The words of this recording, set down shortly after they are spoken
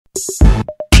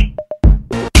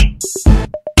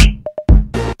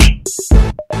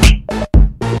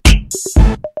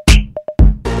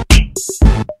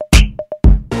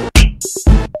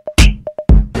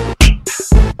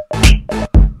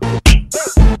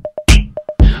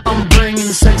I'm bringing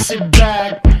sexy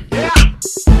back. Yeah.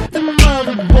 The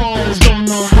mother boys don't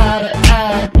know how to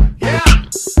act. Yeah.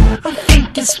 I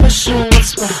think it's special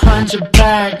what's behind your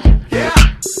back. Yeah.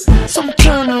 So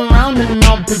turn around and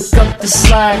I'll pick up the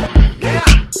slack. Yeah.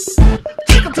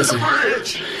 Take 'em to the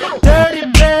bridge. Dirty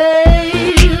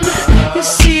babe, you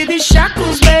see these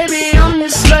shackles, baby, I'm your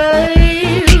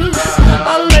slave.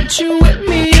 I'll let you whip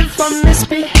me if I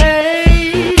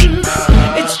misbehave.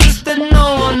 It's just that no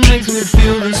one makes me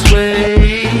feel this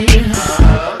way.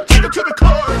 Take 'em to the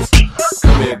chorus.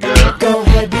 Come here, girl. Go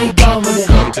ahead, be gone with it.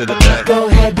 Come to the back. Go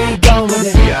ahead, be gone with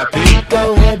it. VIP.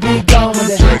 Go ahead, be gone with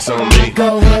it. Drinks on me.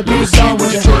 Go ahead, be Let me see gone what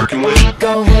with you're it. twerking with.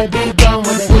 Go ahead, be gone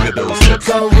with it. Look at those hips.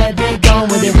 Go ahead, be gone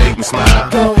with You it. make me smile.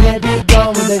 Go ahead, be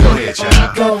gone with it. Go ahead,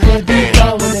 child. Go ahead, be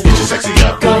gone with it. Get your sexy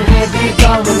up. Go ahead, be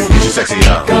gone with it. Get your sexy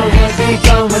up. Go ahead, be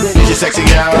gone with it. Get your sexy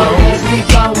up. Go ahead, be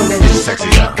gone with it. Get your sexy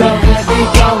up. Go ahead, be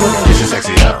gone with it. Get your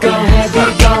sexy up. Go ahead, be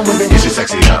gone with it. Get your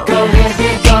sexy up. Go ahead, be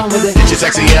gone with it. Get your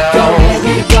sexy up. Go ahead,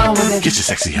 be gone with it. Get your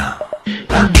sexy up.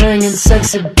 I'm bringing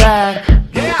sexy back.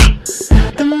 Yeah.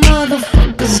 The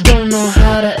motherfuckers don't know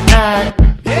how to act.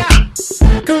 Yeah.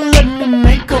 Go let me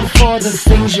make up for the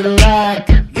things you lack.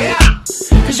 Yeah.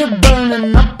 Cause you're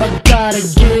burning up, I gotta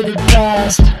get it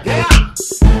fast. Yeah.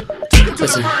 Take 'em to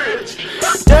Listen. the bridge.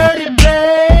 Dirty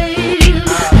babe,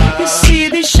 you see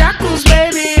these shackles,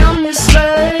 baby, I'm your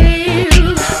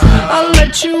slave. I'll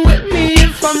let you whip me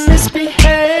if I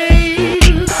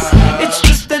misbehave. It's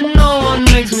just that no one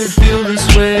makes me feel this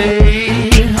way.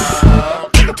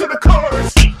 Take 'em to the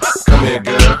chorus. Come here,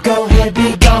 girl. Go ahead,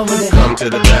 be gone with it. Come to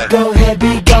the back. Go ahead,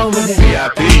 be gone with it.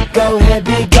 VIP. Go ahead,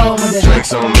 be gone with it.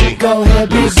 Drinks on me. Go ahead, Let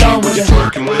be me see gone what with you're it.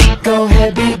 twerking with. Go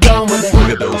ahead, be gone with it. Look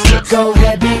at those hips. Go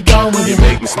ahead, be gone with You it.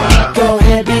 make me smile. Go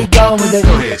ahead, be gone with it.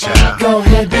 Go ahead, child. Go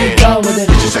ahead, be gone with it.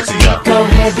 Get your sexy up. Go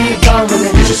ahead, be gone with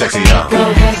it. Get your sexy up. Go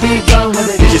ahead, be gone with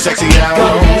it. Get your sexy up. Go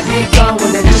ahead, be gone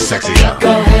with it. Get your sexy up.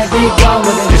 Go ahead, be gone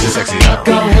with it. Get your sexy up.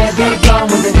 Go ahead, be gone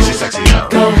with it. Get your sexy up.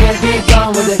 Go ahead, be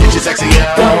gone with it. Get your sexy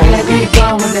up. Go ahead, be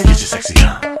gone with it. Get your sexy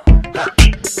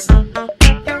up.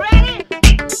 You ready?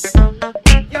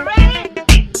 You ready?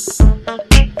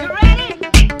 You ready?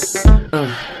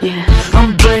 Yeah,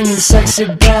 I'm bringing sexy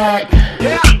back.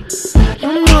 Yeah.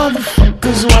 You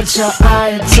motherfuckers watch your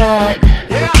eye attack.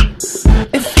 Yeah.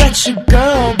 If that's your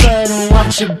girl, better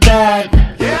watch your back.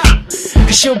 Yeah.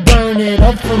 Cause she'll burn it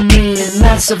up for me, and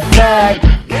that's a fact.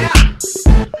 Yeah.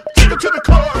 Take 'em to the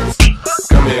chorus.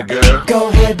 Come here, girl. Go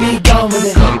ahead, be gone with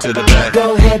it. Come to the back.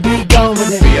 Go ahead, be gone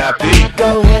with it. VIP.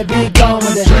 Go ahead, be gone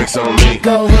with it. Drinks on me.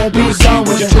 Go ahead, Let be me see gone what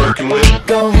with you're it. twerking with.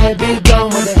 Go ahead, be gone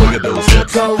with it. Look at those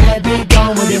hips. Go ahead, be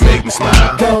gone with You it. make me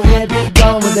smile. Go ahead, be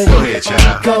gone with it. Go ahead,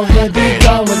 child. Go ahead, be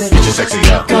gone with it. Get your sexy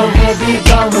up. Go ahead, be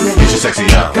gone with it. Get your sexy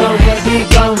up. Go ahead, be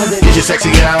gone with it. Get your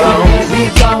sexy up. Go ahead, be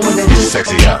gone with it. Get your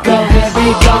sexy up. Go ahead, be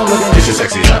gone with it. Get your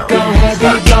sexy up. Go ahead,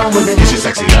 be gone with it. Get your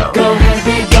sexy up. Go ahead,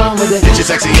 be gone with it. Get your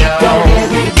sexy up. Go ahead,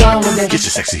 be gone with it. Get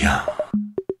your sexy up.